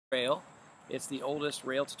Trail. It's the oldest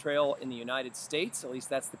rail-to-trail in the United States. At least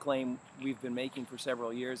that's the claim we've been making for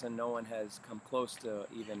several years, and no one has come close to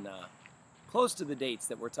even close to the dates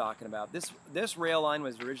that we're talking about. This rail line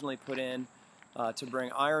was originally put in to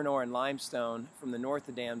bring iron ore and limestone from the north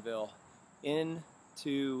of Danville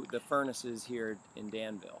into the furnaces here in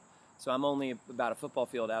Danville. So I'm only about a football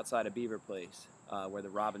field outside of Beaver Place, where the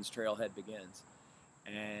Robbins trailhead begins.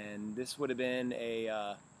 And this would have been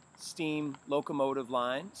a steam locomotive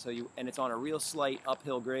line, and it's on a real slight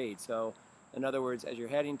uphill grade. So in other words, as you're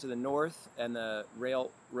heading to the north and the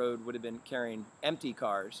railroad would have been carrying empty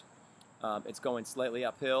cars, it's going slightly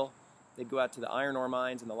uphill. They'd go out to the iron ore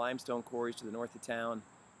mines and the limestone quarries to the north of town.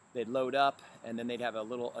 They'd load up, and then they'd have a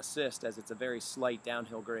little assist as it's a very slight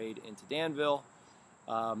downhill grade into Danville.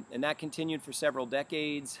 And that continued for several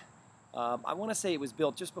decades. I want to say it was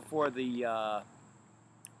built just before the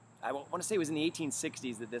I want to say it was in the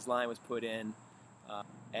 1860s that this line was put in,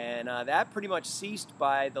 and that pretty much ceased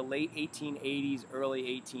by the late 1880s, early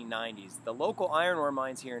 1890s. The local iron ore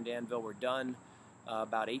mines here in Danville were done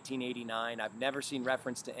about 1889. I've never seen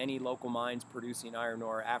reference to any local mines producing iron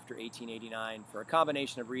ore after 1889 for a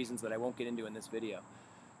combination of reasons that I won't get into in this video.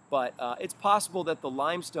 But it's possible that the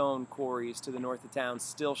limestone quarries to the north of town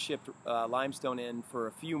still shipped limestone in for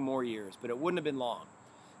a few more years, but it wouldn't have been long.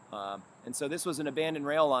 And so this was an abandoned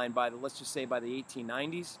rail line by let's just say by the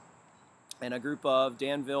 1890s, and a group of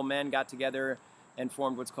Danville men got together and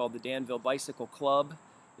formed what's called the Danville Bicycle Club.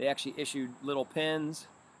 They actually issued little pins.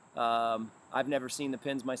 I've never seen the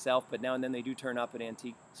pins myself, but now and then they do turn up at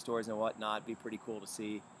antique stores and whatnot. It'd be pretty cool to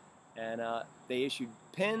see. And they issued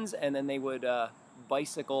pins, and then they would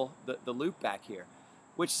bicycle the loop back here,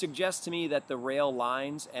 which suggests to me that the rail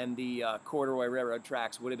lines and the corduroy railroad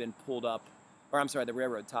tracks would have been pulled up, or I'm sorry, the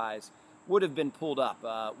railroad ties would have been pulled up.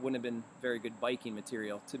 Wouldn't have been very good biking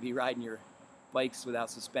material to be riding your bikes without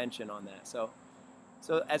suspension on that. So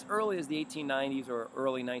as early as the 1890s or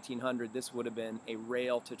early 1900, this would have been a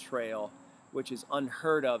rail-to-trail, which is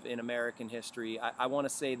unheard of in American history. I want to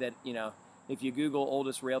say that, you know, if you Google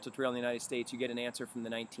oldest rail-to-trail in the United States, you get an answer from the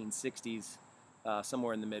 1960s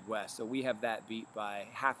somewhere in the Midwest. So we have that beat by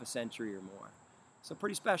half a century or more. So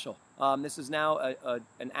pretty special. This is now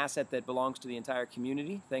an asset that belongs to the entire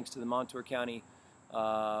community, thanks to the Montour County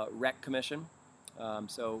Rec Commission.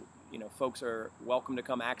 So, you know, folks are welcome to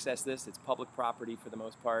come access this. It's public property for the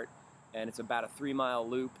most part, and it's about a 3-mile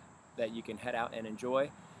loop that you can head out and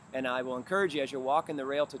enjoy. And I will encourage you, as you're walking the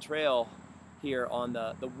rail-to-trail here on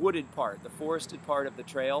the wooded part, the forested part of the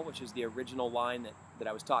trail, which is the original line that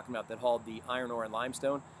I was talking about that hauled the iron ore and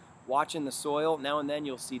limestone, watching the soil, now and then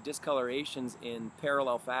you'll see discolorations in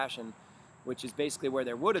parallel fashion, which is basically where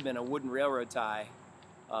there would have been a wooden railroad tie,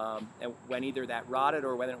 and when either that rotted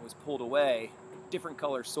or when it was pulled away, different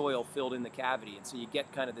color soil filled in the cavity, and so you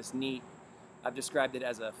get kind of this neat, I've described it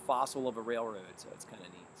as a fossil of a railroad, so it's kind of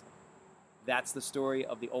neat. So that's the story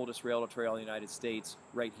of the oldest rail-to-trail in the United States,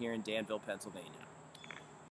 right here in Danville, Pennsylvania.